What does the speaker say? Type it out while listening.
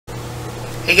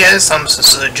Hey guys, I'm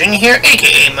Junior here,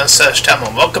 aka Mustached,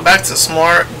 and welcome back to some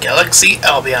more Galaxy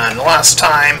Albion. Last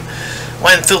time,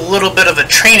 went through a little bit of a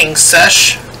training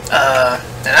sesh, and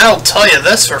I'll tell you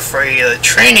this for free, the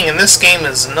training in this game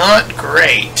is not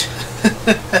great.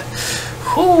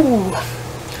 Whew.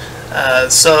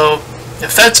 So,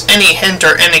 if that's any hint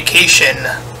or indication,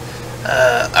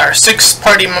 our 6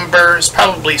 party members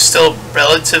probably still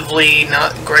relatively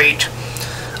not great.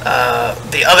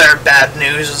 The other bad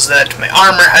news is that my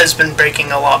armor has been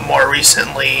breaking a lot more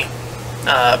recently,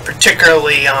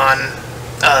 particularly on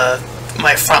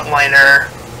my frontliner,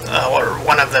 or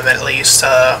one of them at least,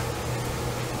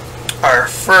 our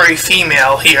furry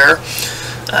female here,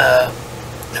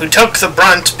 who took the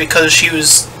brunt because she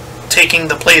was taking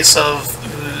the place of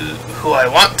who I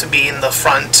want to be in the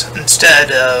front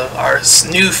instead of our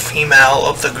new female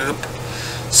of the group,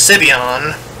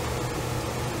 Albion.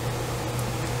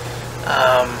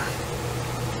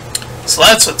 So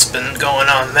that's what's been going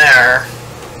on there.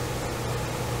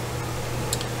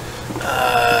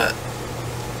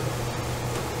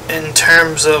 In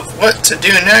terms of what to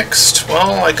do next,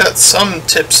 well, I got some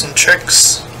tips and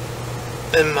tricks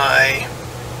in my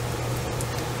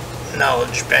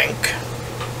knowledge bank.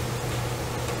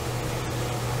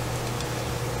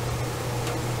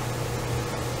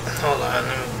 Hold on,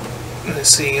 let me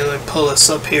see, let me pull this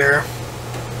up here.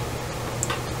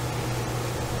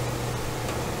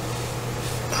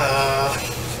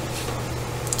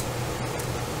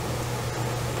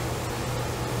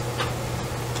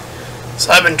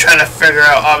 So I've been trying to figure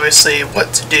out, obviously,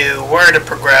 what to do, where to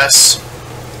progress,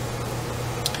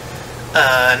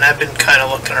 and I've been kind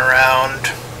of looking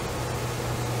around.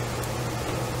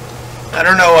 I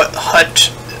don't know what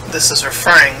hut this is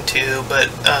referring to, but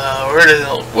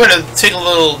we're to take a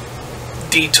little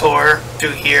detour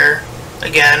through here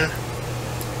again.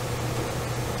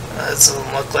 This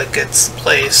doesn't look like it's the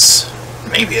place.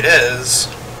 Maybe it is.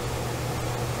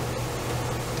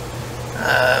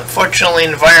 Unfortunately,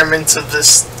 environments of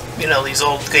this, these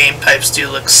old game types do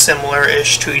look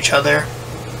similar-ish to each other.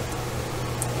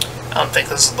 I don't think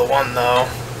this is the one, though.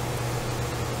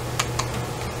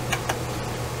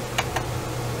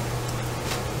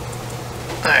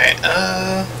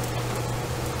 Alright,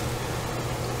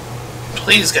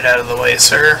 please get out of the way,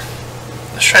 sir.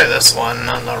 Let's try this one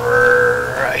on the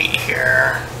right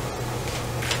here.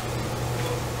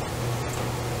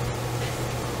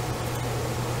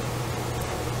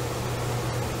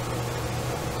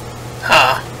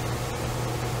 Huh.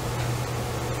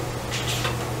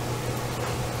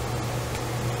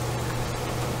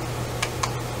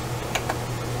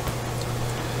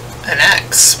 An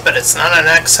axe, but it's not an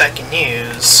axe I can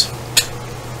use.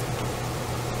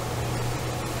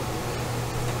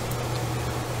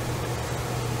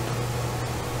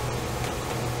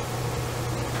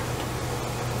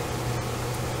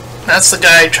 That's the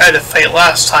guy I tried to fight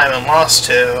last time and lost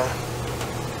to.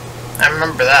 I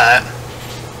remember that.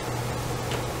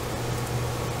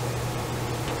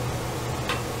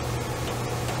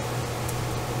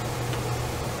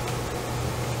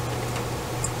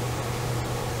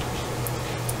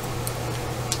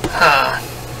 Huh.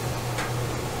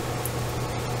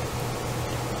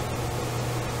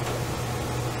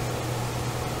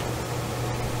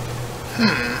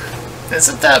 Is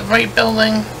it that right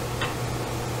building?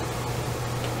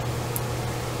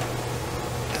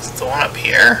 The one up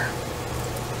here?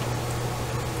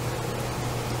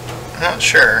 I'm not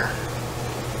sure.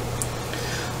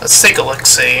 Let's take a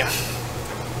look-see.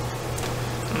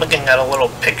 I'm looking at a little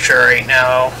picture right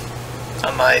now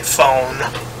on my phone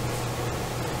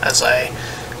as I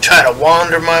try to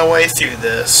wander my way through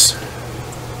this.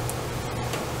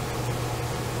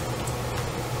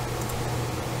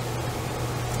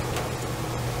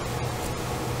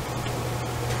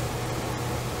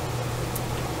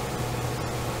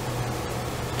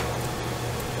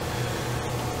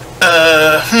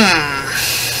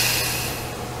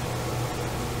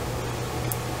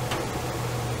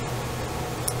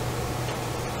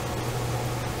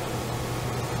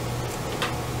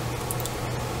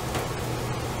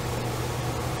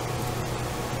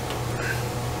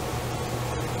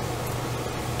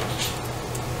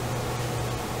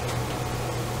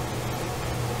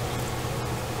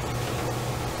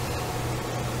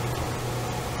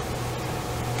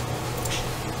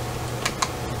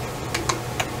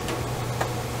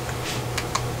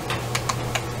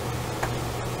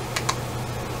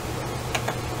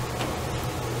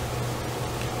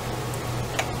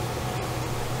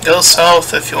 Go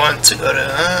south if you want to go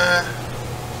to...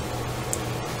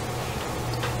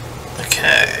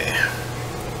 Okay.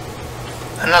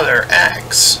 Another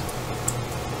axe.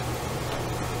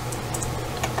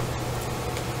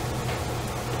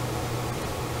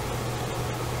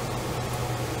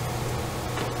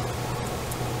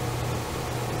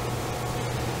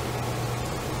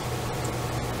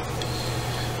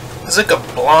 There's like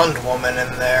a blonde woman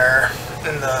in there,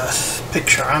 in the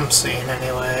picture I'm seeing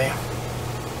anyway.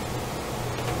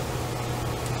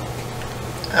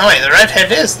 Oh wait, the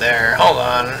redhead is there. Hold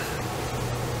on.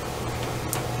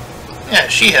 Yeah,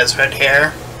 she has red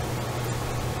hair.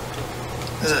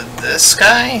 Is it this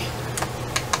guy?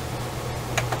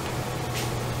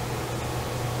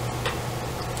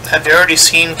 Have you already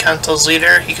seen Kanto's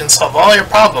leader? He can solve all your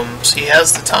problems. He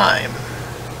has the time.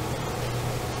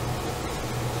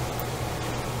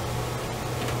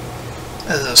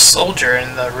 There's a soldier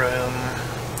in the room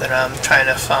that I'm trying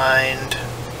to find.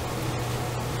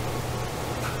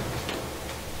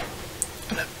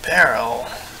 And a barrel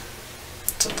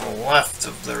to the left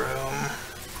of the room.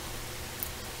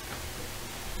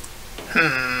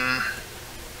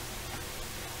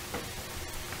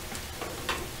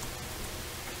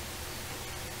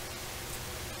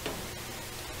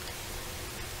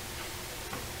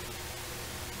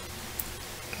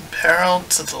 Barrel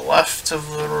to the left of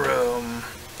the room.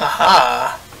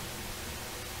 Aha!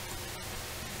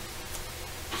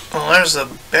 Well, there's a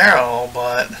barrel,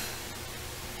 but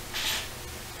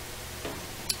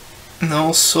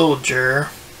no soldier.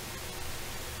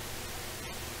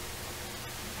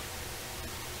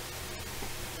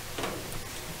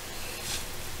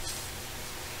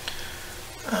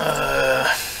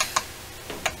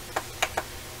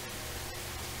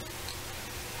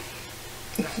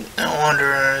 I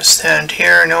wonder, stand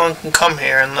here, no one can come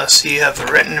here unless you have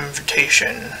a written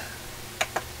invitation.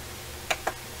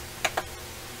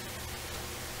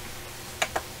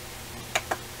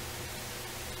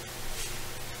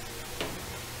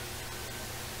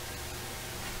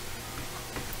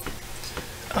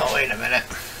 Oh, wait a minute.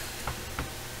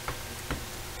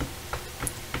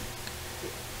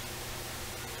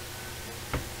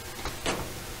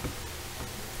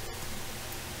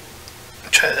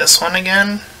 Try this one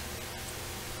again.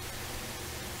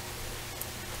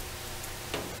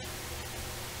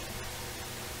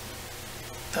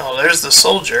 Oh, there's the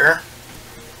soldier.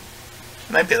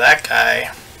 Might be that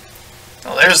guy.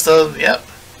 Oh, there's the... yep.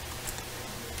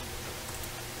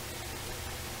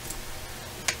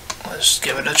 Let's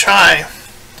give it a try.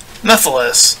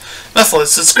 Methyllus.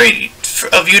 Methyllus, it's great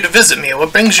of you to visit me.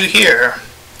 What brings you here?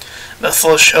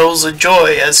 Methyllus shows a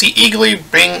joy as he eagerly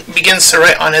begins to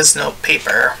write on his note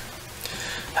paper.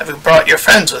 Have you brought your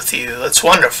friends with you? That's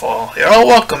wonderful. You're all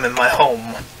welcome in my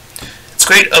home. It's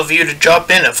great of you to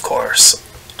drop in, of course.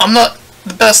 I'm not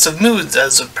the best of moods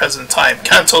as of present time.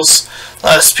 Kanto's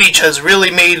last speech has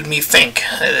really made me think.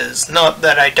 It is not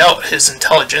that I doubt his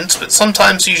intelligence, but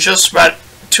sometimes he's just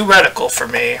too radical for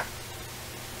me.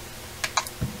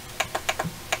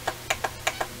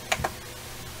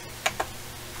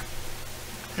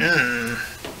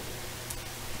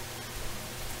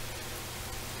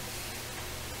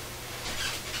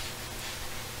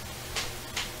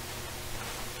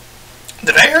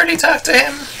 Did I already talk to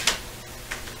him?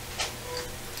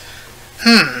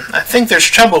 I think there's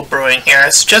trouble brewing here. I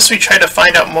suggest we try to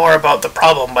find out more about the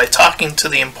problem by talking to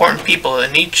the important people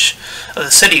in each of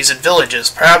the cities and villages.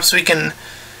 Perhaps we can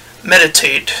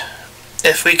mediate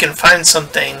if we can find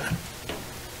something,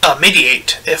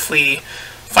 mediate if we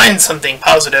find something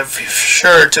positive,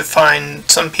 sure to find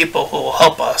some people who will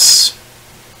help us.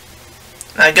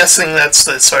 I'm guessing that's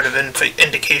the sort of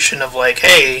indication of like,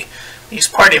 hey, these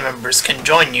party members can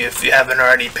join you if you haven't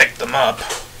already picked them up.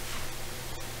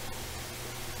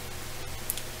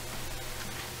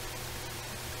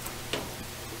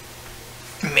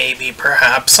 Maybe,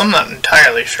 perhaps. I'm not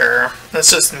entirely sure.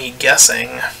 That's just me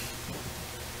guessing.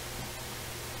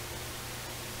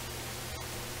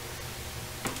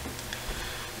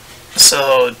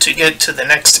 So, to get to the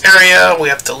next area, we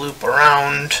have to loop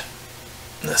around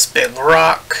this big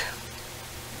rock.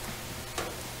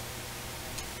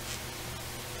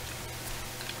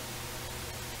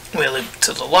 We loop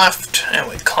to the left, and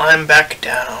we climb back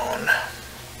down.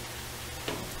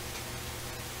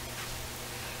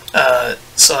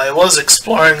 So I was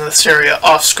exploring this area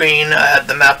off-screen. I had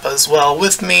the map as well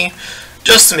with me,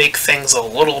 just to make things a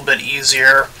little bit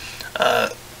easier.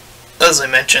 As I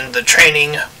mentioned, the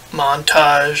training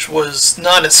montage was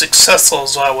not as successful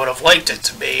as I would have liked it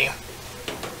to be.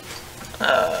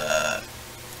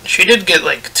 She did get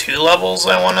like 2 levels,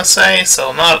 I want to say,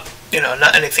 so not,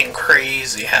 not anything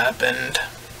crazy happened.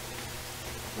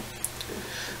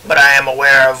 But I am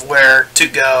aware of where to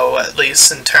go, at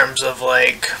least in terms of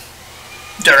like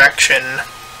direction.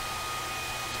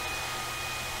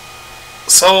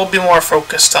 So I'll be more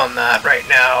focused on that right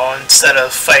now instead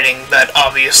of fighting that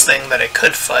obvious thing that I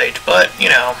could fight, but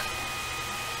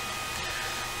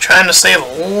trying to save a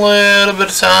little bit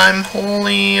of time, a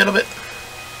little bit.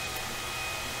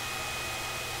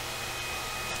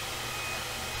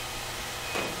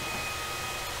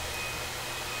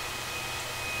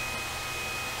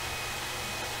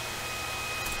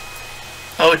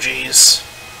 Oh, geez.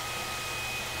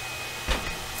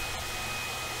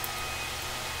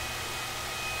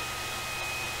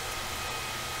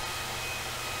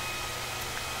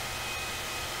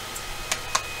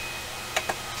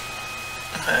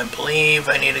 I believe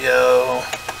I need to go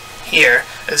here.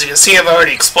 As you can see, I've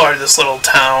already explored this little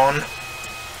town.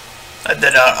 I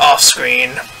did it off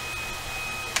screen.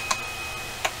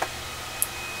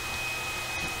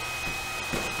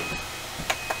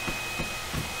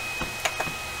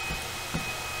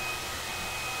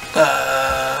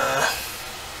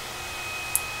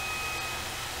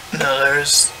 No,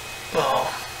 there's...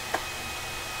 well...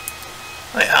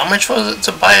 wait, how much was it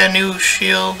to buy a new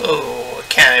shield? Oh, I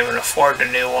can't even afford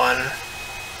a new one.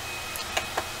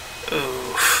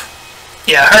 Oof.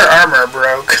 Yeah, her armor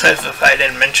broke, if I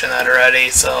didn't mention that already,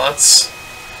 so that's...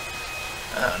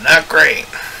 not great.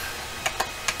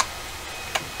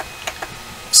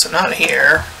 So not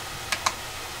here.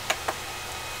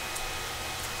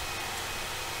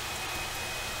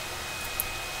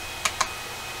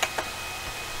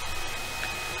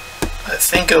 I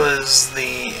think it was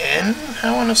the inn,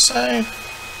 I want to say.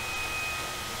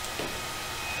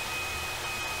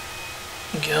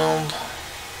 Guild.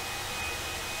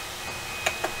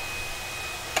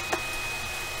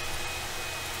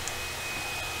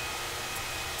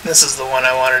 This is the one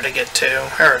I wanted to get to.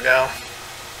 Here we go.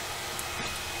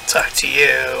 Talk to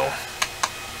you.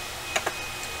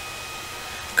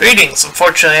 Greetings.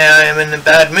 Unfortunately, I am in a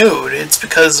bad mood. It's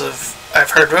because of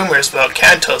I've heard rumors about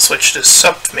Kantos, which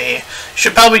disrupt me. You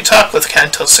should probably talk with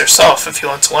Kantos herself if you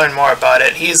want to learn more about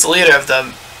it. He's the leader of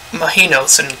the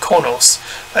Mahinos and Konos.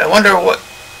 But I wonder what...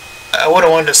 I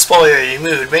wouldn't want to spoil your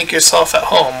mood. Make yourself at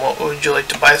home. What, would you like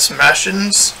to buy some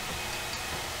rations?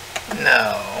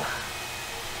 No.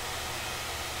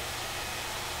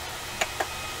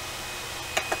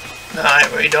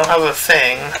 No, we don't have a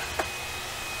thing.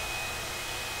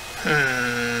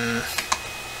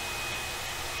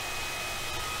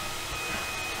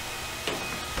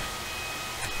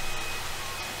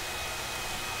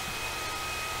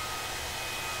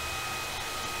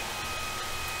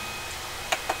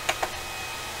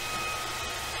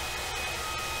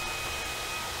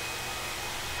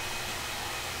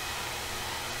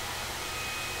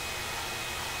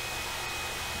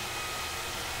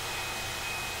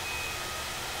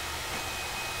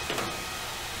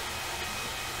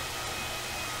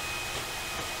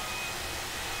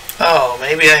 Oh,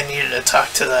 maybe I needed to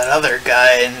talk to that other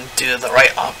guy and do the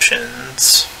right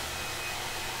options.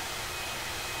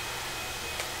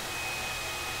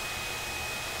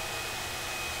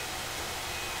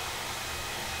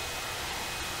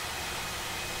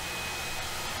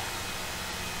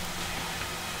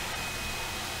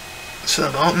 So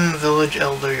the Mountain Village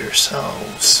Elder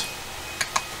yourselves.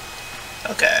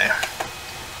 Okay.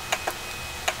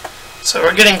 So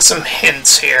we're getting some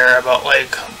hints here about,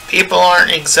 like, people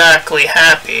aren't exactly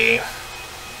happy.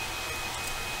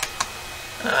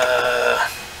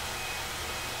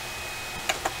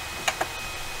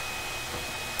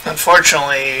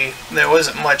 Unfortunately, there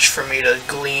wasn't much for me to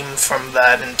glean from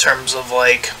that in terms of,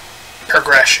 like,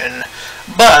 progression.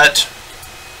 But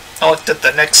I looked at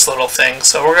the next little thing,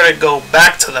 so we're going to go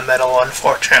back to the middle,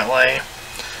 unfortunately.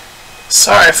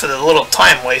 Sorry for the little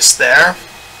time waste there.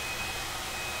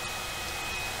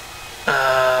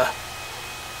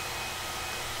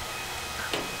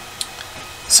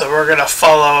 So we're gonna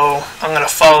follow, I'm gonna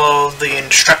follow the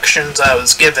instructions I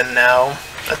was given now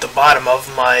at the bottom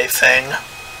of my thing,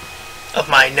 of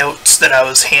my notes that I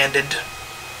was handed.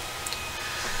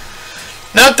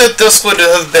 Not that this would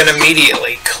have been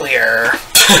immediately clear.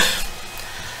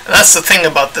 And that's the thing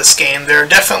about this game, there are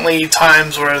definitely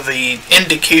times where the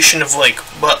indication of, like,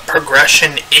 what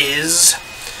progression is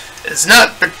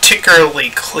not particularly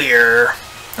clear,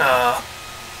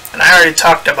 and I already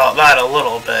talked about that a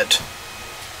little bit.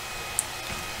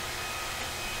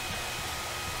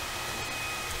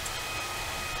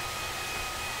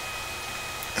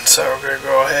 So we're going to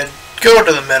go ahead, go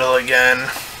to the middle again.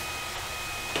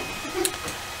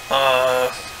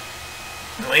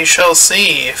 We shall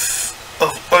see if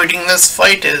avoiding this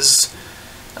fight is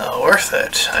worth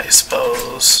it, I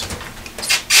suppose.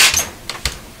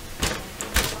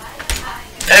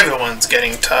 Everyone's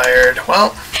getting tired.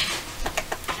 Well,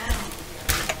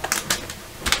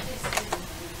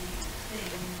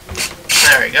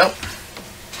 there we go.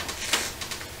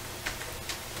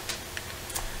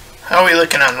 How are we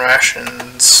looking on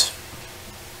rations?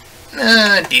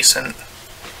 Decent.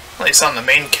 At least on the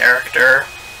main character.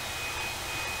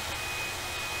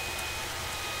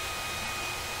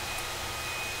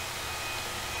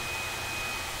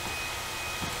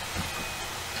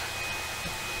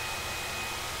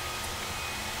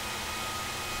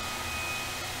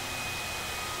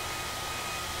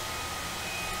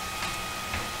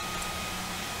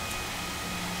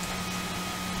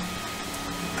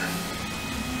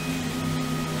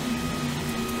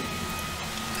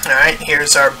 Alright,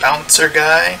 here's our bouncer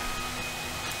guy.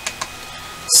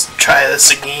 Let's try this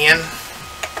again.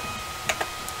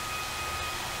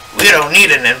 We don't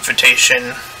need an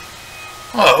invitation.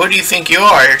 Oh, who do you think you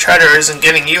are? Your charter isn't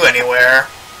getting you anywhere.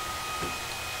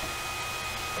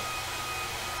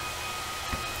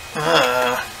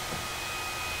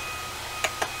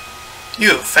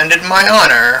 You offended my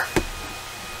honor.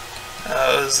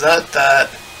 Is that?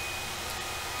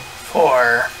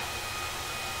 4.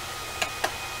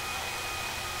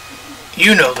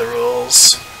 You know the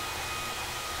rules.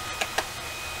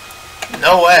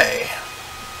 No way.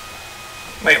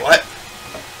 Wait, what?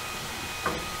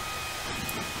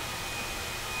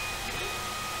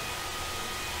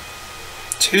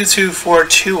 Two, 2, 4,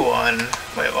 2, 1.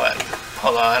 Wait, what?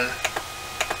 Hold on.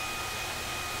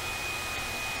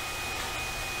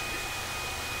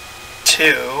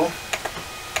 Two,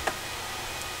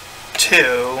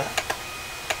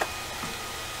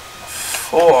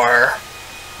 4.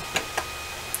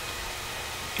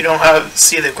 You don't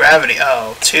see the gravity.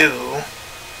 Oh, 2,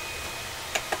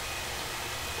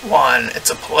 1.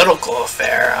 It's a political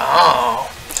affair.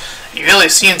 Oh. You really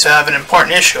seem to have an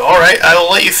important issue. Alright, I will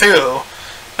let you through.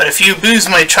 But if you abuse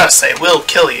my trust, I will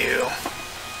kill you.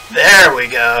 There we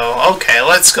go. Okay,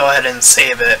 let's go ahead and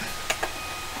save it.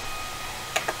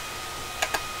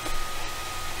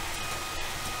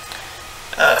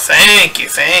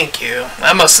 Thank you.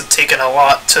 That must have taken a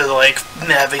lot to, like,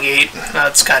 navigate.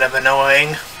 That's kind of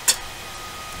annoying.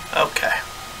 Okay.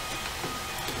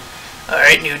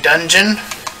 Alright, new dungeon.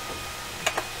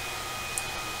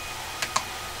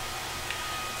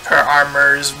 Her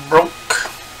armor's broke.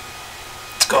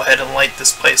 Let's go ahead and light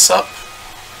this place up.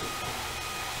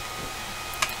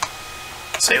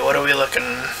 See, what are we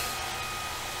looking?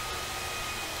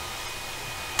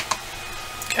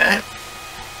 Okay.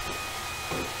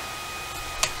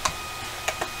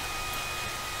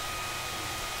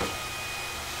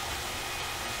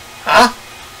 Huh?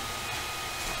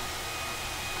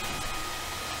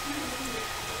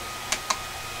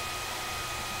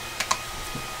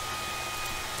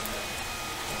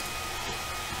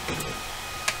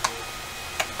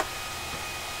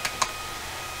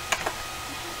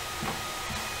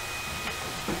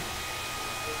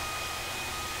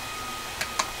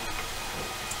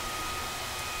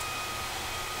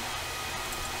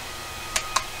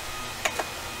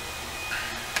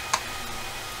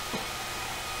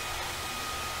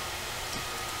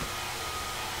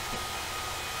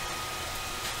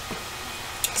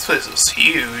 This place is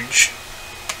huge.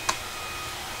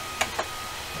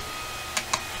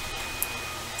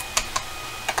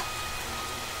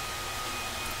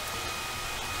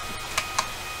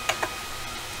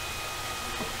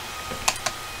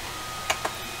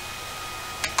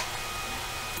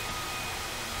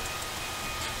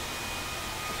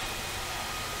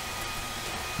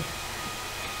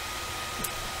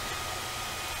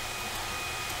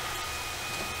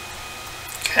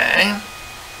 Okay.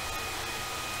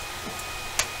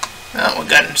 Well, we've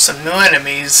gotten some new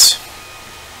enemies.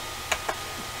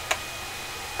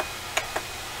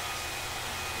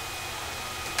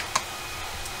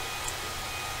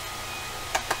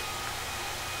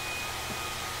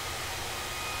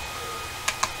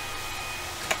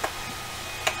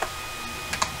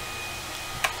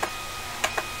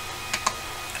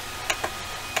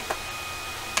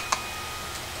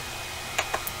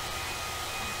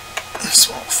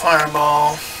 Small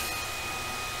fireball.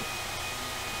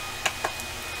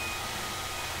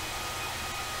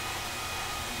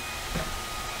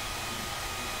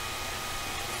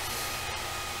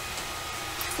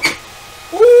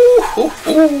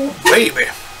 Ooh, baby.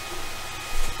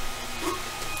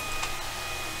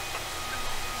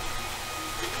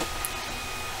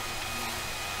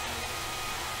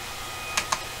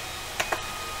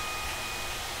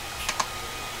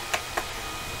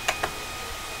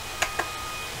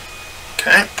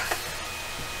 Okay.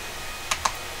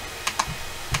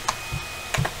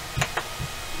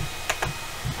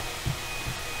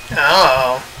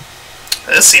 Oh,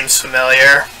 this seems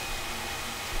familiar.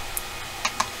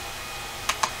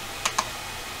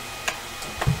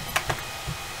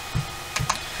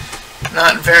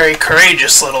 Not very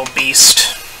courageous little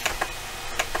beast.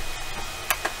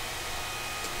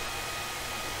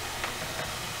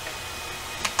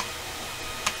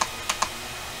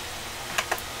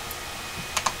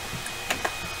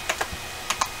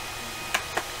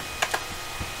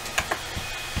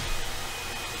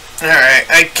 Alright,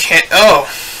 I can't... Oh!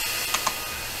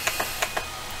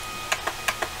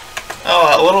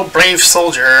 Oh, a little brave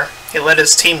soldier. He let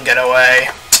his team get away.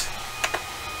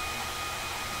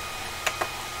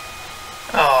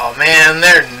 Oh man,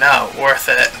 they're not worth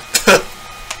it.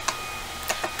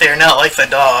 They're not like the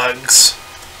dogs.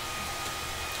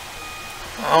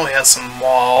 Oh, we have some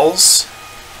walls.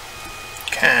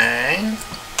 Okay.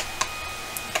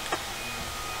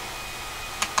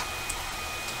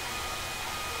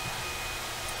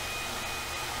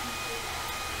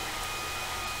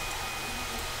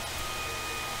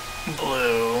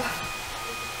 Blue.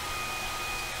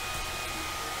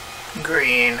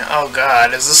 Green. Oh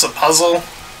god, is this a puzzle?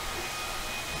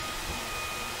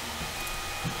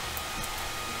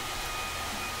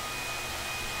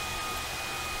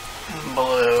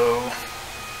 Blue.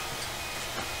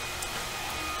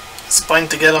 It's the point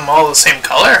to get them all the same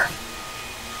color?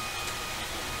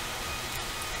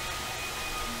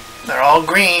 They're all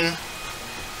green.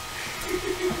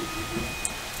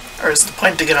 Or is the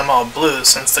point to get them all blue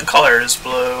since the color is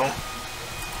blue?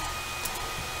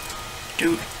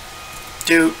 Doot.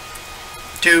 Doot.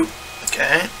 Doot.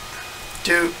 Okay.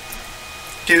 Doot.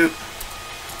 Doot.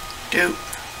 Doot.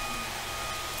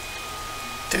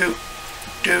 Doot.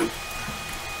 Doot.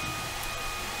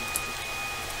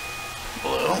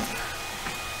 Blue.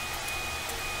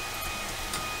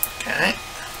 Okay.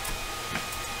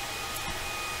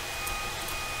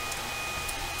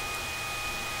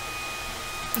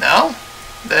 No?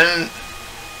 Then...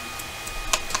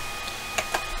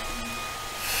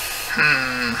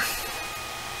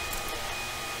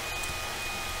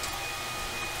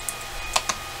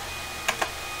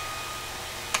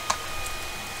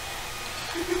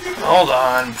 Hold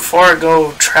on, before I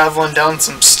go traveling down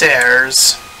some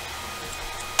stairs...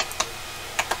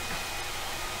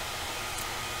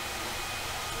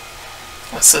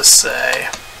 What's this say?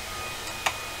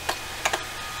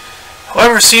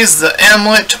 Whoever sees the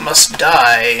amulet must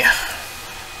die.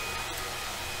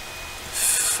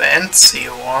 Fancy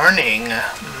warning.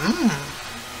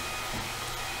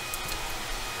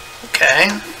 Okay.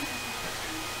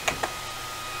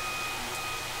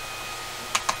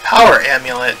 Power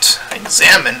amulet.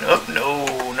 Examine. Oh, no.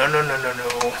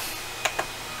 No.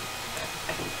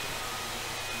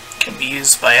 Can be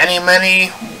used by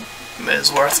many.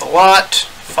 Is worth a lot.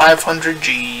 500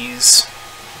 Gs.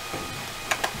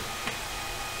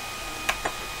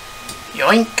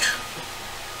 Yoink.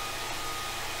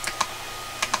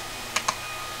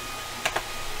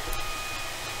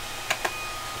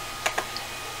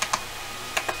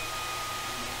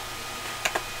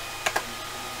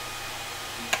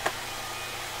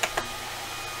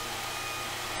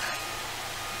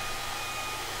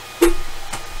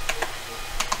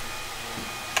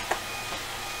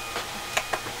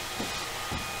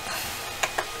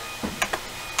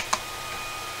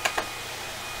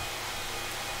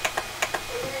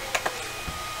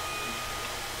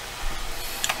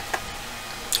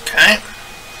 Okay.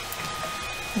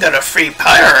 Got a free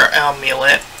power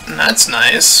amulet, and that's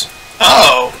nice.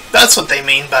 Oh, that's what they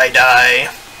mean by die.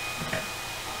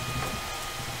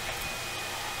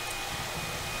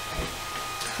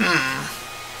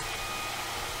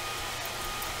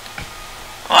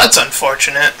 Well, that's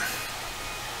unfortunate.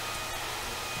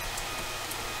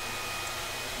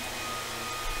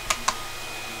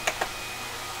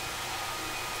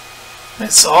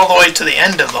 It's all the way to the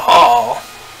end of the hall.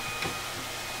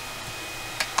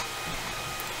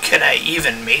 Can I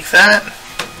even make that?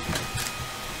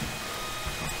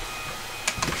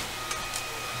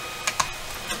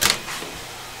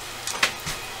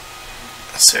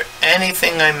 Is there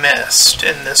anything I missed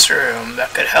in this room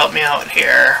that could help me out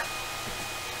here?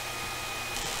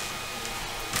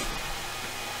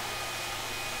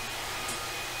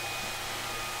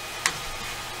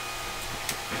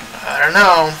 I don't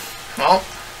know. Well,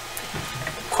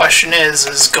 question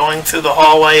is going through the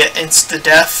hallway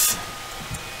insta-death?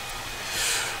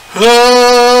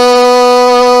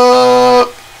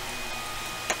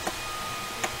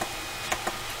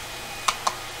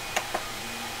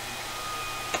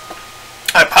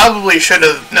 I probably should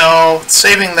have... No,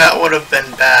 saving that would have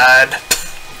been bad.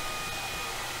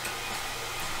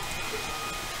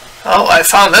 Oh, I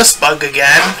found this bug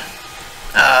again.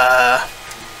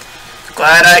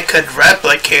 Glad I could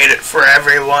replicate it for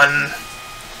everyone.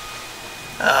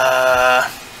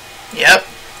 Yep.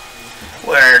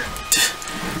 Where...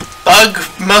 Bug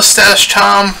Mustache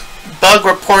Tom, bug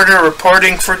reporter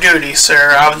reporting for duty,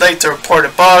 sir. I would like to report a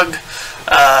bug.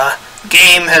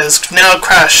 Game has now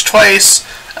crashed twice.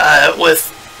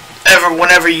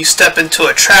 Whenever you step into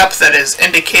a trap that is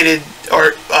indicated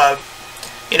or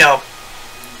you know,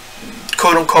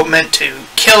 quote unquote meant to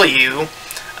kill you,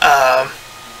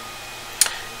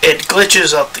 it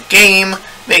glitches out the game,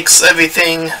 makes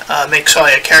everything, makes all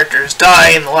your characters die,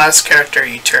 and the last character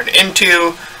you turn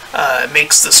into.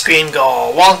 Makes the screen go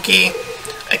all wonky,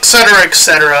 etc.,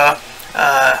 etc.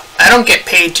 I don't get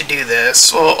paid to do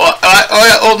this. Well,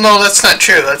 no, that's not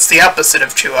true. That's the opposite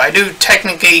of true. I do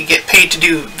technically get paid to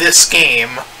do this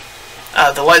game,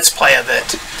 the Let's Play of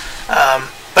it.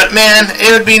 But man,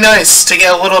 it would be nice to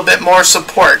get a little bit more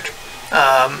support.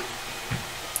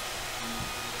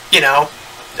 You know,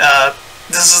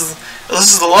 this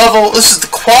is the level, this is the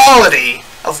quality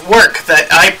of work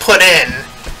that I put in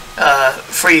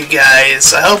for you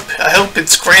guys. I hope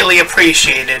it's greatly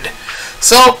appreciated.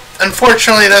 So,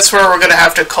 unfortunately, that's where we're gonna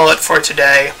have to call it for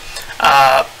today.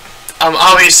 I'm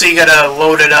obviously gonna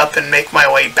load it up and make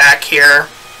my way back here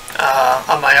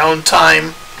on my own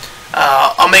time.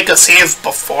 I'll make a save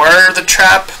before the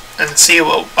trap and see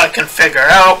what I can figure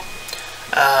out.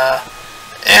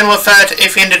 And with that,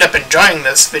 if you ended up enjoying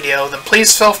this video, then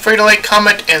please feel free to like,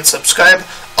 comment, and subscribe.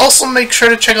 Also, make sure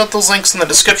to check out those links in the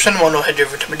description. One will head you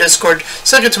over to my Discord,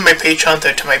 second to my Patreon,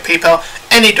 third to my PayPal.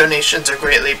 Any donations are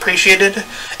greatly appreciated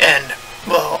and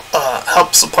will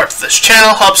help support this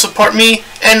channel, help support me,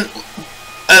 and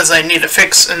as I need to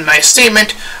fix in my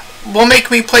statement, will make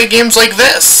me play games like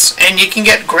this. And you can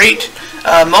get great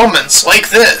moments like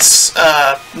this,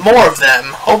 more of them,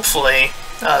 hopefully,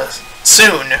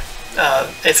 soon.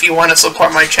 If you want to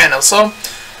support my channel. So,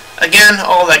 again,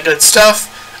 all that good stuff.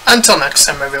 Until next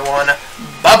time, everyone.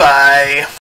 Bye-bye.